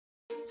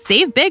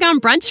Save big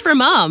on brunch for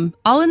mom,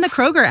 all in the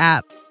Kroger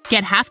app.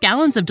 Get half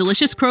gallons of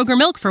delicious Kroger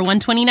milk for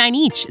 $1.29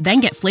 each.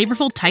 Then get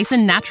flavorful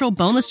Tyson natural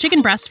boneless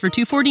chicken breasts for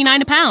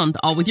 $2.49 a pound,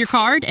 all with your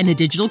card and a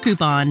digital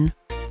coupon.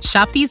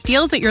 Shop these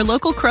deals at your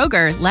local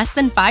Kroger, less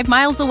than 5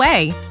 miles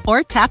away.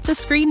 Or tap the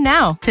screen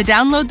now to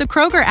download the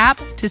Kroger app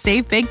to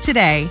save big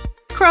today.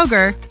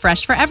 Kroger,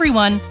 fresh for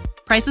everyone.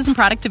 Prices and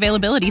product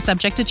availability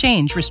subject to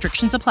change.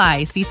 Restrictions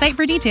apply. See site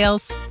for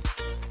details.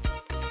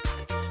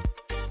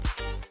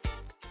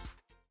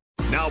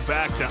 Now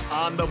back to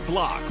On the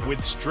Block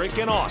with Strick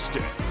and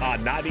Austin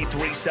on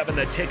 93.7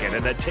 The Ticket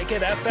and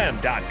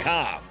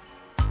theticketfm.com.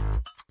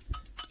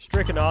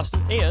 Strick and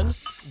Austin and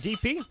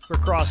DP for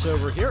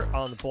crossover here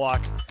on the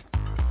Block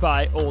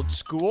by Old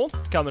School.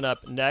 Coming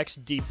up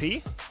next,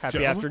 DP.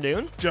 Happy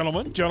afternoon.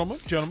 Gentlemen.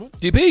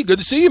 DP, good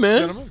to see you, man.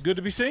 Gentlemen, good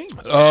to be seen.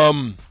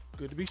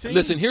 Good to be seen.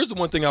 Listen, here's the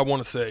one thing I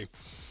want to say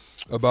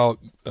about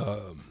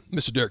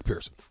Mr. Derek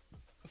Pearson.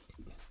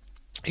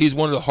 He's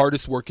one of the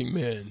hardest working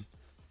men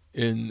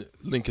in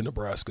Lincoln,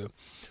 Nebraska.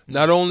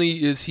 Not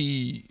only is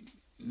he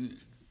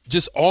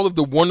just all of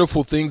the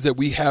wonderful things that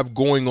we have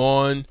going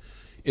on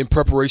in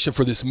preparation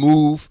for this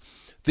move,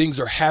 things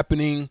are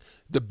happening.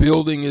 The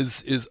building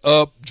is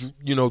up.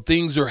 You know,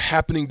 things are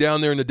happening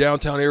down there in the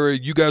downtown area.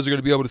 You guys are going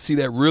to be able to see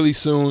that really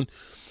soon.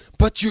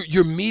 But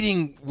you're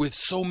meeting with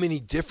so many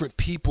different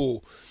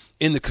people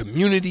in the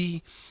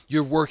community.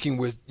 You're working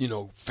with,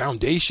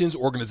 foundations,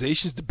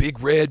 organizations, the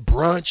Big Red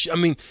Brunch. I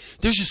mean,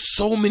 there's just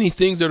so many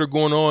things that are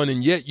going on,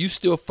 and yet you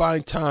still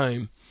find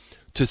time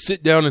to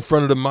sit down in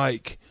front of the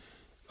mic,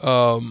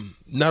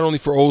 not only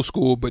for Old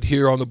School, but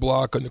here on the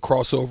Block on the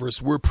crossovers.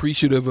 We're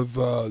appreciative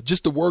of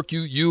just the work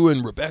you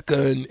and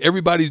Rebecca and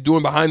everybody's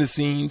doing behind the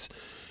scenes,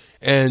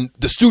 and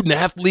the student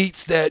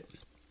athletes that,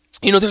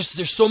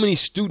 there's so many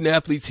student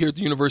athletes here at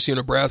the University of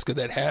Nebraska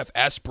that have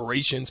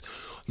aspirations,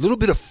 a little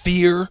bit of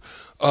fear,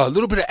 a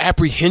little bit of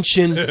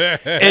apprehension,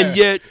 and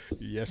yet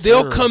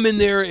they'll come in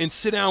there and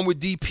sit down with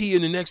DP,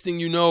 and the next thing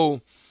you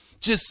know,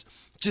 just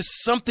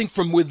something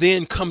from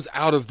within comes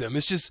out of them.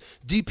 It's just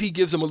DP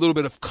gives them a little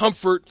bit of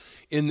comfort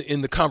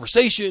in the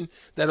conversation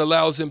that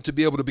allows them to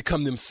be able to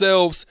become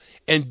themselves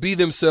and be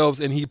themselves,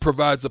 and he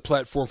provides a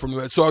platform for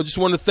them. So I just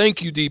want to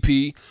thank you,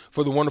 DP,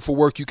 for the wonderful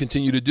work you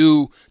continue to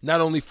do,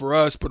 not only for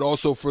us, but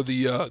also for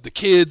the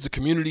kids, the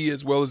community,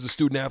 as well as the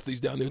student athletes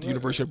down there at the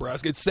University of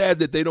Nebraska. It's sad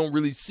that they don't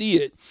really see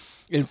it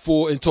in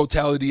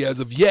totality as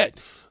of yet,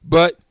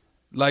 but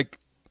like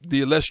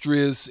the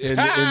illustrious and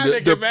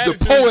the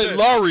poet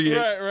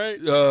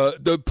laureate,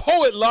 the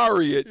poet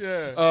laureate,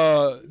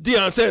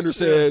 Deion Sanders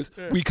says,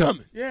 "We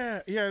coming."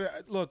 Yeah.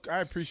 Look,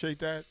 I appreciate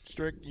that,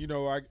 Strick.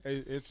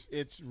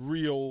 It's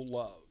real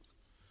love.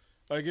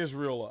 Like, it's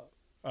real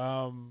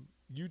love.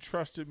 You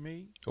trusted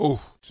me. Oh,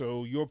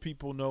 so your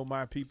people know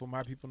my people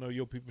know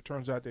your people.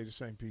 Turns out they're the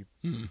same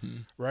people,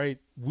 right?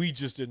 We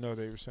just didn't know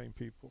they were the same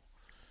people.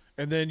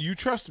 And then you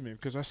trusted me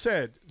because I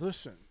said,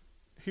 "Listen,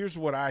 here's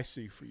what I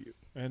see for you."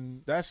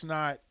 And that's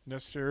not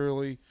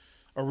necessarily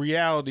a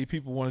reality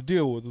people want to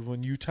deal with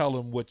when you tell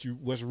them what's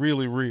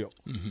really real.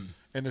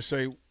 And to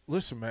say,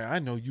 listen, man, I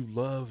know you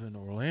love in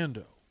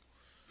Orlando.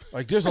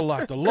 Like, there's a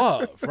lot to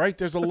love, right?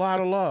 There's a lot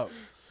of love.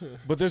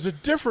 But there's a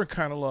different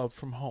kind of love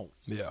from home.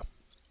 Yeah.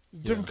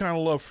 Different kind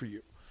of love for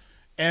you.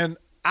 And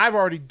I've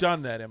already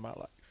done that in my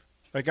life.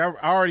 Like, I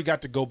already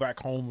got to go back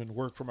home and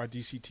work for my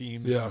DC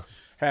teams and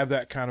have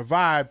that kind of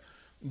vibe.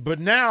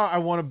 But now I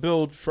want to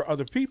build for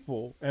other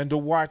people and to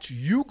watch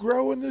you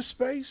grow in this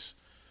space,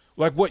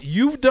 like what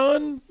you've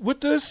done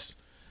with this.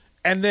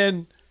 And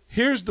then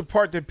here's the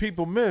part that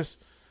people miss,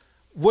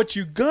 what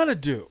you gonna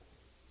do,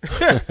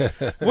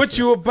 what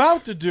you're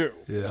about to do.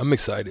 Yeah, I'm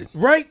excited.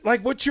 Right?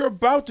 Like what you're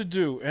about to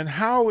do and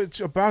how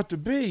it's about to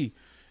be.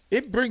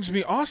 It brings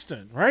me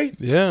Austin, right?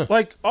 Yeah.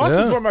 Like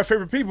Austin's one of my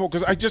favorite people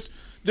because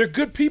they're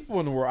good people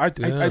in the world.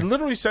 I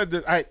literally said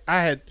that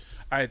I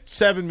had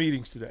 7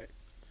 meetings today.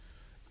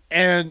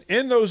 And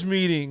in those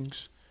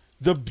meetings,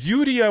 the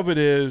beauty of it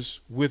is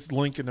with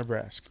Lincoln,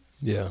 Nebraska.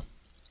 Yeah.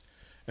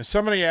 And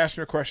somebody asked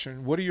me a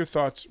question, what are your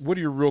thoughts? What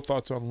are your real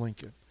thoughts on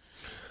Lincoln?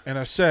 And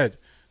I said,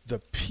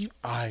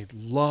 I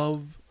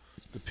love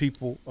the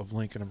people of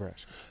Lincoln,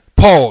 Nebraska.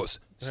 Pause.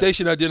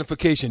 Station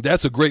identification.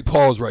 That's a great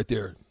pause right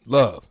there.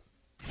 Love.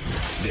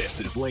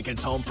 This is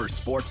Lincoln's home for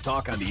sports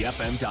talk on the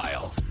FM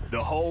dial.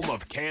 The home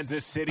of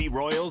Kansas City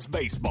Royals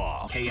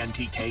baseball.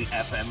 KNTK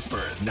FM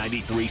Firth,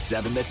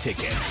 93.7 The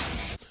Ticket.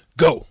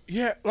 Go.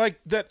 Yeah,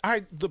 like that.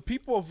 The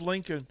people of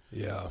Lincoln.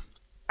 Yeah.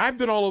 I've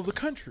been all over the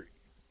country,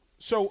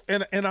 so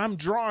and I'm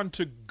drawn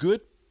to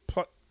good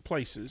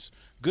places,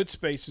 good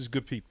spaces,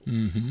 good people.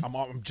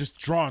 I'm just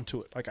drawn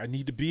to it. Like I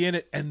need to be in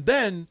it, and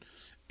then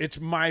it's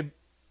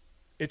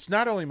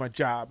not only my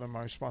job and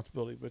my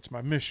responsibility, but it's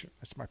my mission.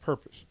 It's my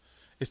purpose.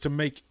 It's to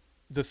make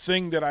the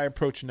thing that I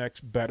approach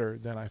next better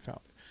than I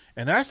found it.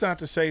 And that's not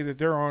to say that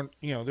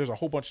there's a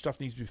whole bunch of stuff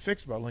needs to be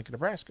fixed about Lincoln,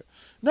 Nebraska.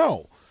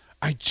 No.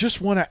 I just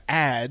want to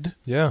add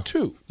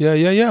to.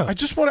 Yeah. I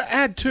just want to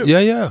add to.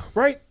 Yeah.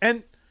 Right?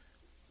 And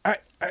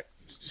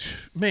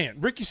man,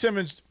 Ricky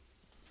Simmons,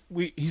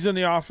 he's in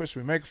the office.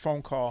 We make a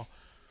phone call.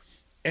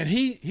 And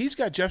he's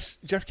got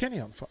Jeff Kenny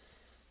on the phone.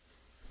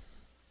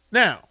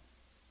 Now,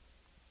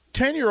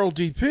 10-year-old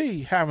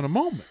DP having a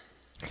moment.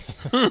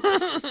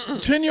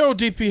 10-year-old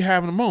DP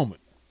having a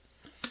moment.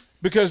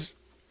 Because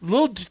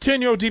little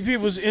 10-year-old DP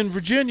was in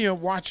Virginia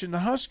watching the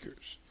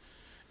Huskers.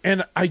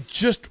 And I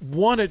just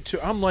wanted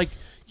to – I'm like,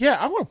 yeah,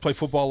 I want to play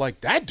football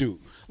like that dude.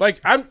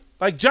 Like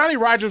Johnny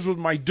Rodgers was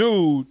my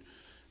dude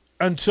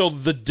until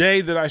the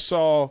day that I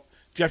saw –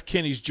 Jeff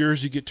Kenny's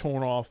jersey get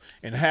torn off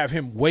and have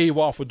him wave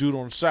off a dude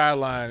on the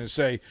sideline and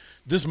say,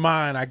 "This is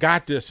mine, I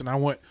got this." And I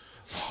went,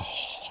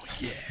 "Oh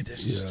yeah,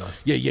 this is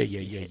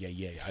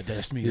yeah.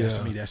 That's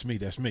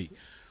me.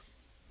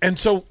 And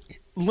so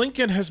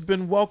Lincoln has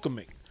been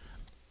welcoming.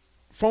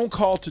 Phone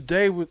call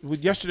today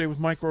with yesterday with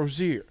Mike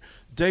Rozier,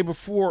 day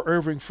before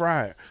Irving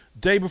Fryer,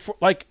 day before,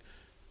 like,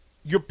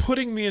 you're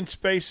putting me in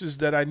spaces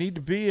that I need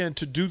to be in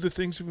to do the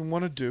things that we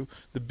want to do.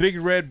 The Big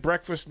Red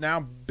Breakfast,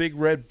 now Big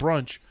Red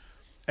Brunch.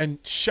 And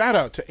shout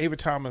out to Ava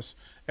Thomas,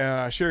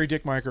 Sherry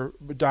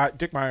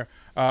Dickmeyer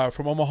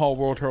from Omaha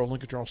World Herald,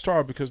 Lincoln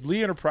Journal-Star, because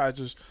Lee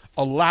Enterprises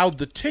allowed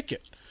the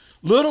ticket,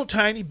 little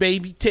tiny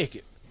baby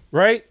ticket,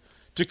 right,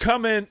 to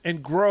come in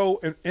and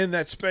grow in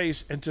that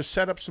space and to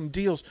set up some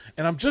deals.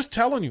 And I'm just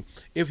telling you,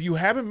 if you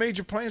haven't made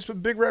your plans for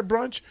Big Red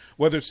Brunch,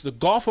 whether it's the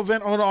golf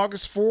event on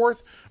August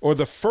 4th or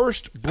the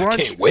first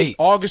brunch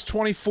August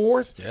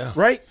 24th,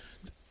 right,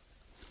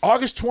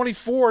 August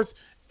 24th,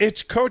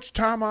 it's Coach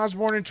Tom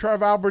Osborne and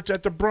Trev Alberts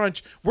at the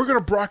brunch. We're going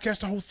to broadcast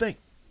the whole thing.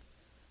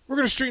 We're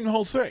going to stream the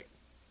whole thing,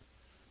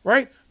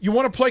 right? You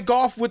want to play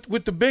golf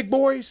with the big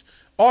boys?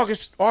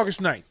 August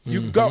 9th.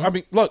 You go. I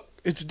mean, look,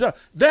 it's done.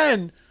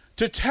 Then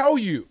to tell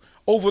you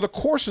over the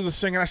course of the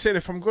thing, and I said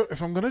if I'm going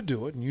to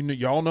do it, and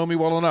y'all know me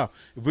well enough,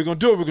 if we're going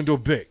to do it, we're going to do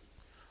it big,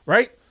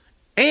 right?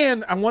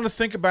 And I want to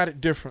think about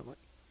it differently.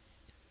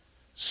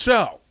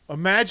 So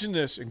imagine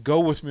this and go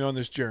with me on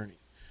this journey.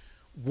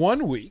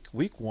 1 week,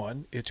 week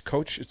one, it's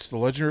the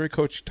legendary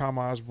Coach Tom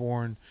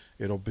Osborne.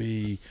 It'll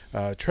be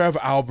Trev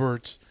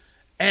Alberts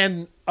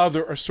and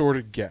other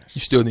assorted guests. You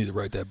still need to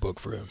write that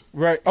book for him.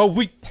 Right. Oh,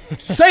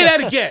 say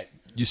that again.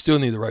 You still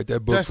need to write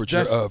that book for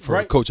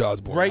right, Coach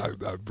Osborne. Right.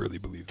 I really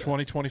believe that.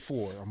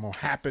 2024. I'm going to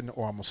happen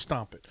or I'm going to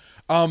stomp it.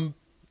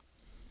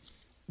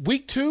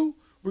 Week two,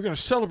 we're going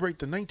to celebrate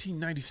the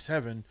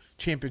 1997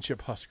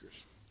 championship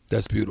Huskers.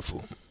 That's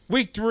beautiful.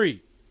 Week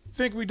three,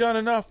 think we done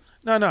enough?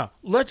 No.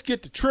 Let's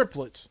get the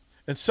triplets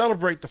and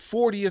celebrate the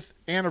 40th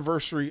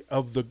anniversary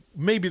of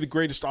maybe the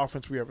greatest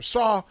offense we ever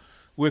saw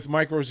with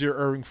Mike Rozier,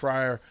 Irving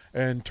Fryer,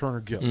 and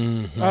Turner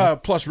Gill,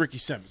 plus Ricky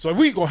Simmons. So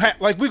we gonna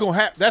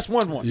have that's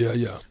one.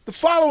 Yeah. The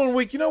following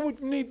week, you know what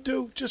we need to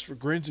do? Just for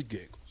grins and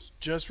giggles,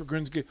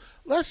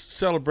 let's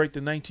celebrate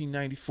the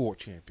 1994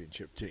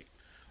 championship team.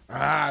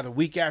 The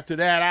week after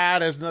that,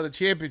 there's another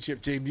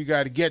championship team you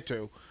got to get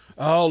to.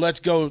 Oh, let's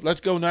go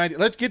 90.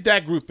 Let's get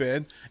that group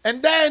in,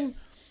 and then.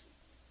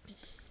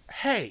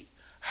 Hey,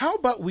 how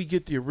about we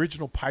get the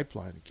original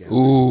pipeline again?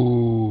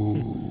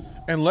 Ooh.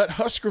 And let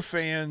Husker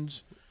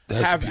fans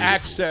have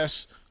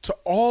access to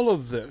all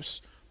of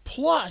this.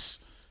 Plus,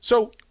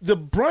 so the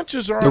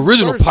brunches are the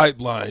original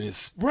pipeline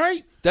is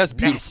right. That's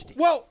beautiful. Nasty.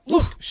 Well,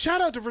 look,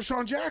 shout out to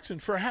Vershawn Jackson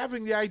for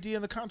having the idea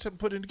and the concept and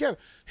putting it together.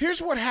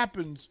 Here's what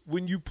happens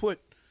when you put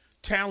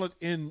talent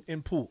in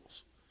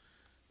pools.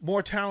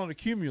 More talent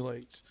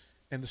accumulates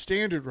and the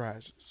standard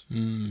rises.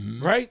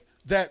 Right?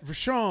 That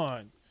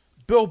Vershawn,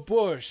 Bill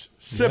Bush,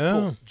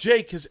 Sipple,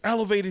 Jake has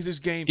elevated his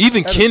game.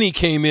 Even Kenny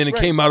came in and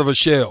came out of a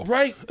shell.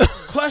 Right.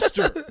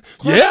 Clester.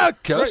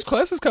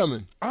 Class is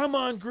coming.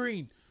 Amon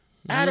Green,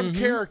 Adam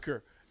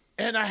Carricker.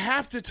 And I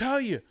have to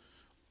tell you,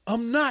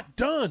 I'm not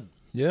done.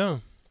 Yeah.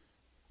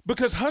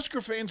 Because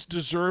Husker fans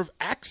deserve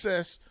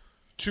access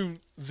to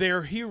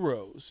their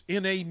heroes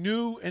in a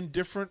new and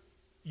different,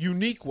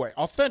 unique way,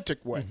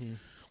 authentic way,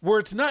 where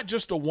it's not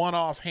just a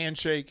one-off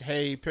handshake,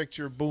 hey,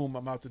 picture, boom,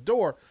 I'm out the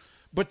door.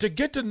 But to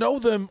get to know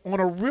them on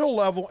a real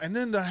level and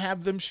then to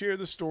have them share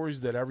the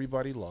stories that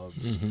everybody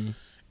loves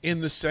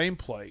in the same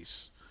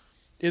place,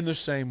 in the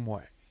same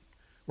way,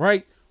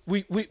 right?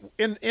 We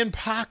in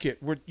pocket,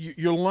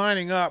 you're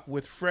lining up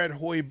with Fred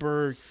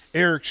Hoiberg,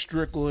 Eric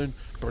Strickland,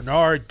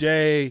 Bernard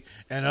Day,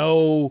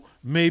 and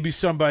maybe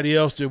somebody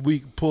else that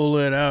we can pull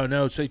in. I don't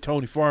know, say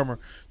Tony Farmer,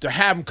 to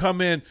have them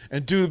come in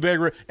and do the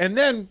big, and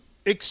then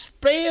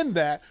expand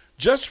that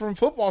just from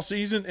football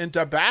season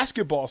into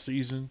basketball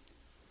season.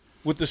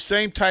 With the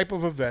same type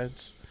of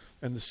events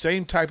and the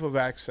same type of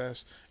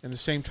access and the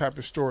same type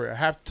of story. I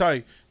have to tell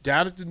you,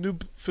 down at the new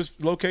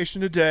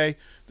location today,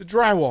 the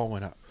drywall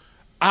went up.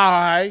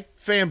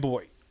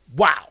 Fanboy.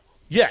 Wow.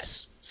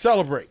 Yes.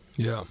 Celebrate.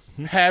 Yeah.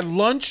 Had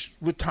lunch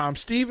with Tom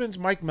Stevens,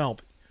 Mike Melby.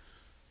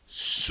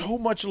 So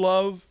much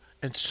love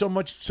and so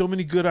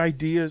many good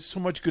ideas, so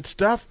much good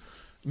stuff.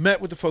 Met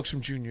with the folks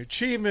from Junior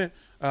Achievement,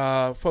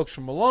 folks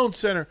from Malone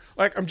Center.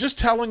 Like, I'm just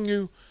telling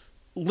you,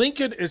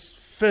 Lincoln is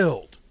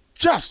filled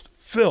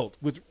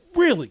with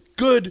really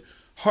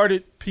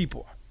good-hearted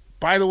people.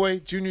 By the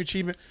way, Junior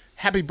Achievement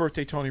happy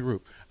birthday, Tony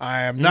Roop.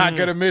 I am not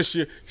going to miss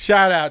you.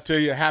 Shout out to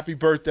you. Happy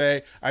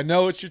birthday. I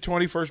know it's your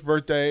 21st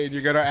birthday and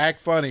you're going to act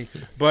funny,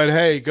 but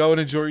hey, go and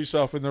enjoy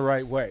yourself in the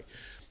right way.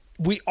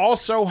 We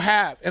also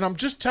have, and I'm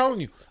just telling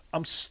you,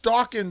 I'm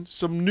stalking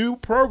some new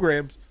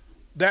programs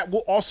that will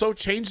also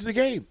change the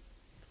game.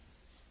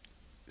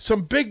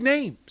 Some big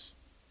names.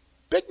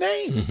 Big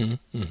names.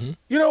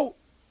 You know,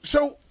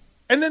 so,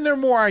 and then there are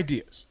more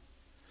ideas.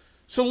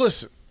 So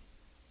listen,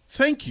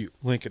 thank you,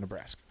 Lincoln,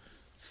 Nebraska.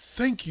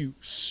 Thank you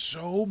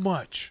so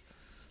much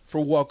for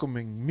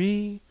welcoming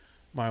me,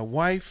 my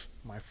wife,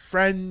 my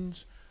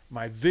friends,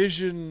 my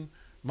vision,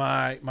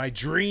 my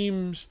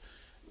dreams,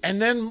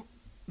 and then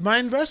my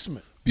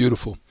investment.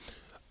 Beautiful.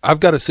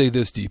 I've got to say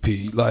this,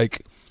 DP.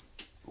 Like,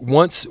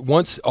 once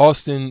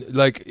Austin,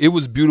 like, it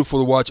was beautiful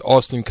to watch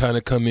Austin kind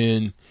of come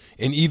in,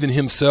 and even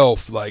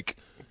himself, like,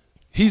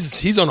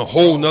 he's on a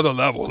whole nother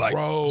level. Like,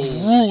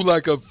 grew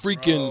like a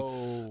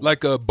freaking,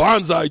 like a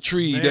bonsai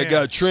tree that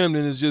got trimmed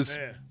and is just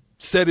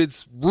set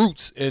its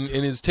roots and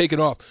is taken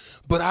off.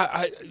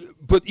 But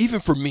but even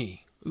for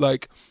me,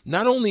 like,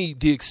 not only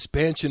the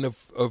expansion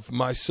of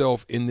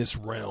myself in this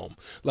realm,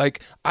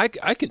 like, I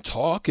can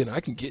talk and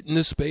I can get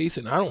into space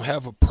and I don't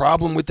have a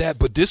problem with that.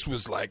 But this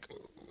was like,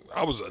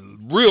 I was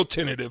real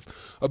tentative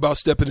about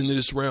stepping into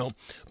this realm.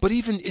 But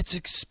even it's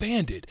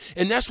expanded,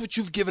 and that's what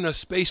you've given us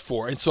space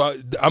for. And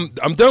so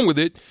I'm done with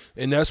it,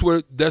 and that's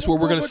where we're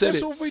going to set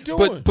it. What we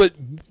doing.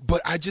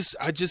 But I just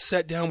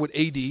sat down with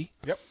AD.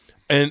 Yep.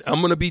 And I'm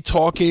going to be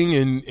talking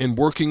and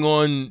working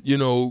on, you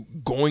know,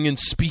 going and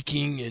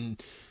speaking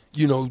and,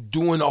 you know,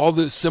 doing all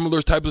the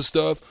similar type of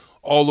stuff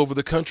all over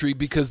the country,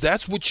 because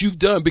that's what you've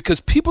done.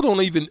 Because people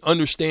don't even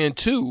understand,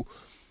 too,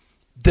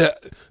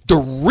 that the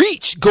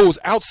reach goes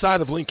outside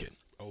of Lincoln.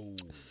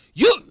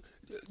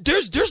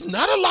 There's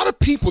not a lot of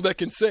people that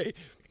can say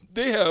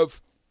they have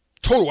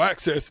total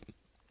access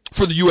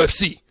for the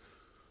UFC.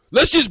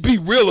 Let's just be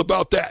real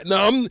about that.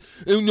 Now,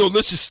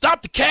 let's just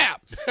stop the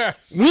cap.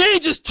 We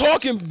ain't just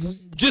talking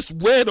just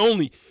red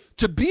only.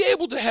 To be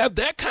able to have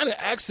that kind of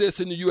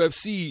access in the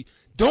UFC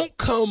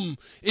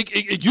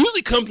it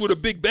usually comes with a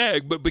big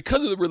bag, but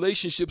because of the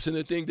relationships and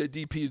the thing that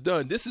DP has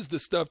done, this is the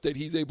stuff that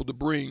he's able to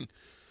bring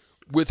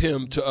with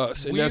him to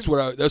us, and that's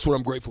what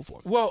I'm grateful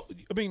for. Well,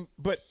 I mean,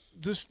 but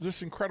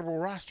this incredible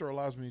roster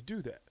allows me to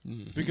do that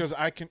because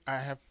I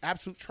have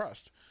absolute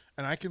trust,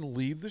 and I can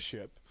leave the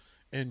ship.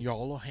 And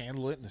y'all will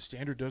handle it, and the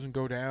standard doesn't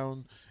go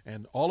down,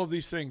 and all of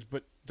these things.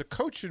 But the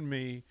coach in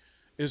me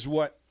is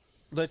what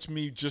lets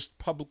me just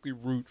publicly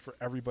root for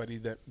everybody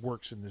that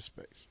works in this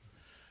space.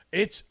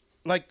 It's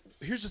like,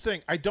 here's the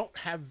thing: I don't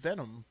have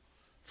venom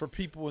for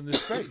people in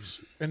this space,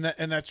 and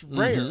that's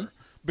rare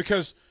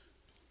because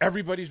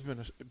everybody's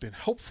been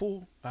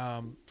helpful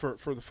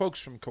for the folks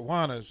from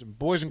Kiwanis and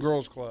Boys and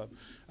Girls Club,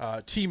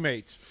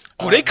 teammates.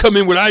 They come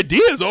in with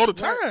ideas all the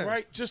time.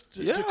 Right. Just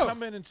to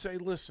come in and say,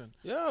 listen,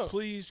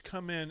 please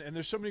come in. And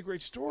there's so many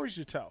great stories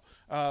to tell.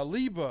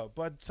 Liba,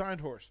 Bud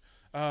Sindhorst,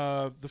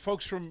 the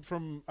folks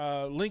from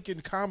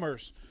Lincoln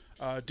Commerce,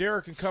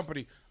 Derek and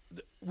company.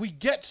 We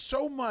get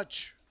so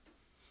much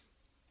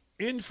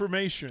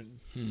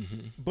information,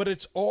 but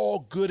it's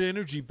all good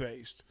energy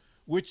based,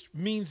 which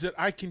means that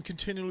I can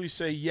continually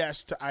say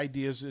yes to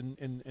ideas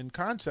and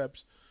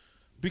concepts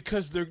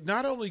because they're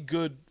not only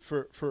good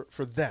for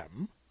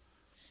them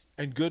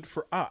and good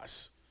for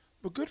us,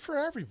 but good for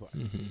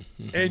everybody.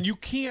 And you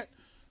can't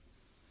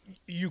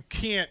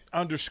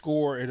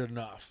underscore it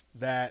enough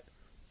that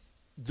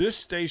this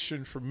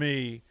station for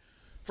me,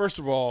 first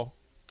of all,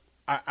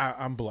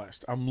 I'm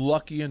blessed. I'm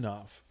lucky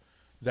enough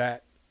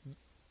that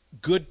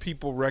good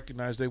people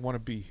recognize they want to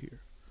be here.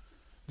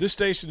 This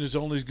station is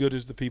only as good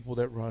as the people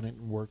that run it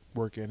and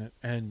work in it.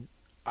 And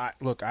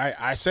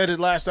I said it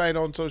last night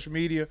on social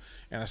media,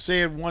 and I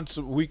say it once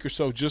a week or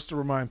so just to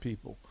remind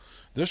people.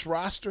 This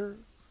roster,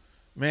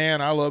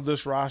 man, I love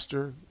this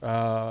roster,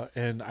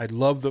 and I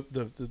love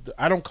the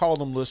I don't call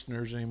them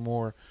listeners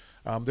anymore.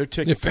 They're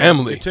ticket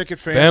family. They're ticket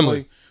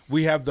family.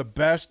 We have the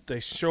best.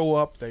 They show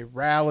up. They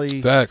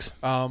rally. Facts.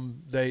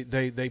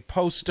 They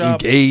post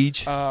up.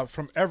 Engage.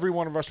 From every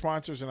one of our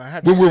sponsors. And I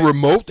have when we're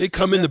remote, they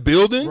come in the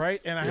building.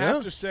 Right. And I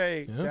have to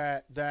say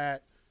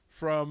that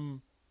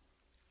from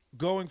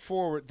going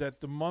forward, that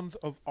the month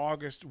of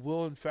August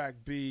will in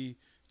fact be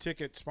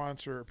ticket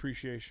sponsor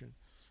appreciation,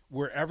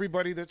 where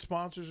everybody that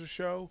sponsors a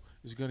show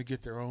is going to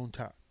get their own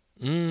time.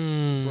 For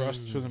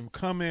them to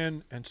come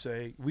in and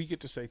say, we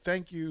get to say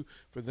thank you,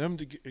 for them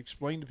to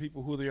explain to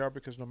people who they are,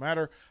 because no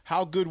matter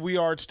how good we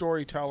are at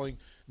storytelling,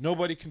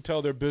 nobody can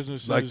tell their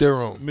business like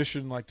their own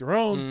mission like their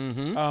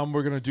own.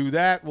 We're going to do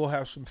that. We'll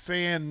have some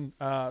fan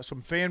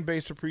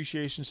base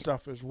appreciation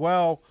stuff as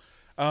well.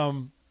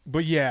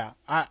 But yeah,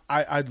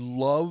 I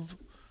love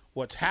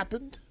what's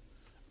happened.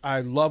 I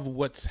love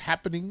what's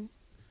happening.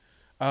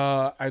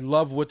 I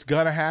love what's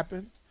gonna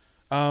happen.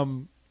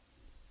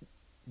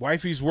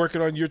 Wifey's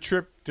working on your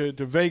trip to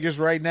Vegas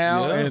right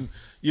now, and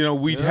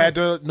we had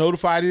to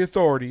notify the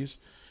authorities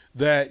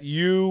that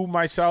you,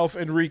 myself,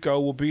 and Rico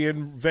will be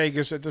in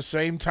Vegas at the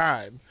same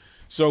time.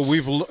 So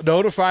we've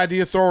notified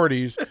the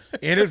authorities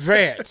in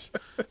advance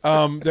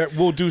that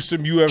we'll do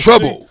some UFC.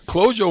 Trouble.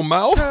 Close your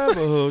mouth.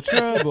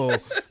 Trouble.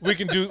 We're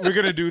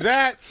gonna do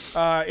that.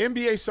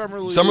 NBA Summer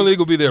League. Summer League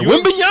will be there.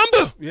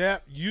 Wembanyama. Yeah.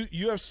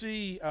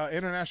 UFC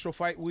International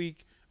Fight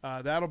Week.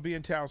 That'll be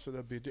in town, so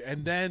that'll be.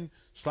 And then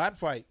Slap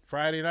Fight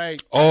Friday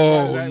night.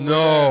 Oh Friday night,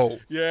 no!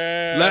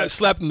 Yeah.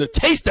 Slapping the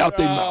taste out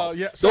their mouth.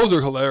 Yeah. Those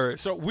are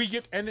hilarious. So we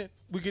get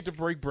to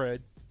break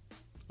bread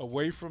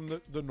away from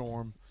the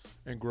norm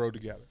and grow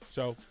together.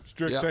 So,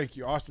 Strick, thank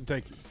you. Austin,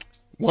 thank you.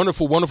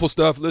 Wonderful, wonderful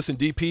stuff. Listen,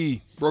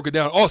 DP broke it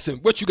down. Austin,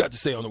 what you got to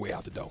say on the way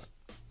out the door?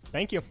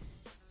 Thank you.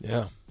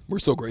 Yeah, we're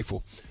so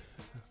grateful.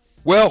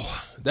 Well,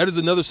 that is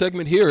another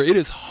segment here. It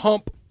is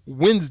Hump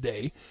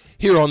Wednesday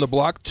here on the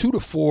block, 2 to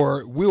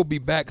 4. We'll be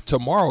back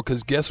tomorrow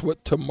because guess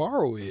what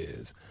tomorrow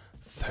is?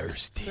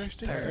 Thursday.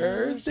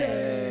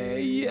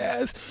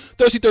 Yes.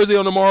 Thirsty Thursday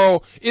on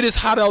tomorrow. It is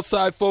hot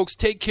outside, folks.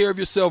 Take care of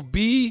yourself.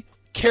 Be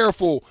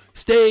careful.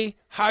 Stay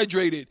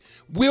hydrated.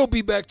 We'll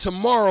be back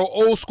tomorrow.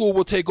 Old School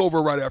will take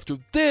over right after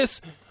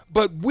this.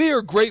 But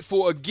we're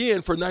grateful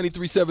again for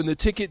 93.7 The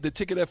Ticket,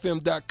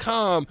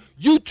 theticketfm.com,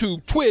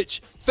 YouTube,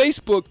 Twitch,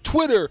 Facebook,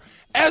 Twitter,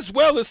 as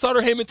well as Sutter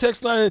Heyman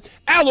text line,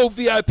 Allo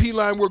VIP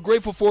line. We're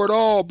grateful for it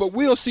all. But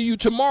we'll see you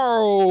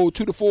tomorrow,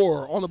 2 to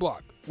 4 on the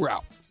block. We're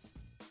out.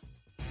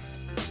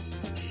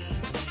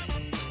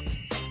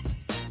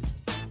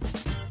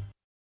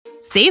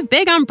 Save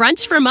big on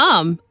brunch for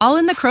mom, all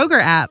in the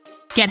Kroger app.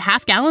 Get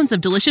half gallons of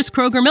delicious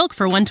Kroger milk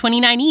for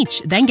 $1.29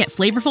 each. Then get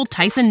flavorful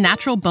Tyson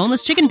natural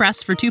boneless chicken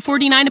breasts for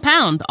 $2.49 a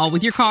pound, all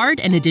with your card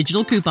and a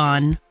digital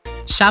coupon.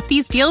 Shop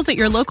these deals at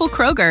your local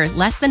Kroger,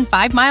 less than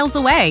 5 miles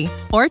away.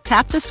 Or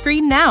tap the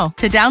screen now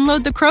to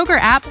download the Kroger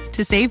app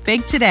to save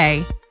big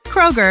today.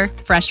 Kroger,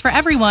 fresh for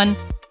everyone.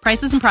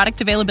 Prices and product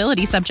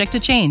availability subject to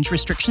change.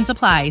 Restrictions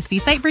apply. See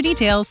site for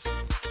details.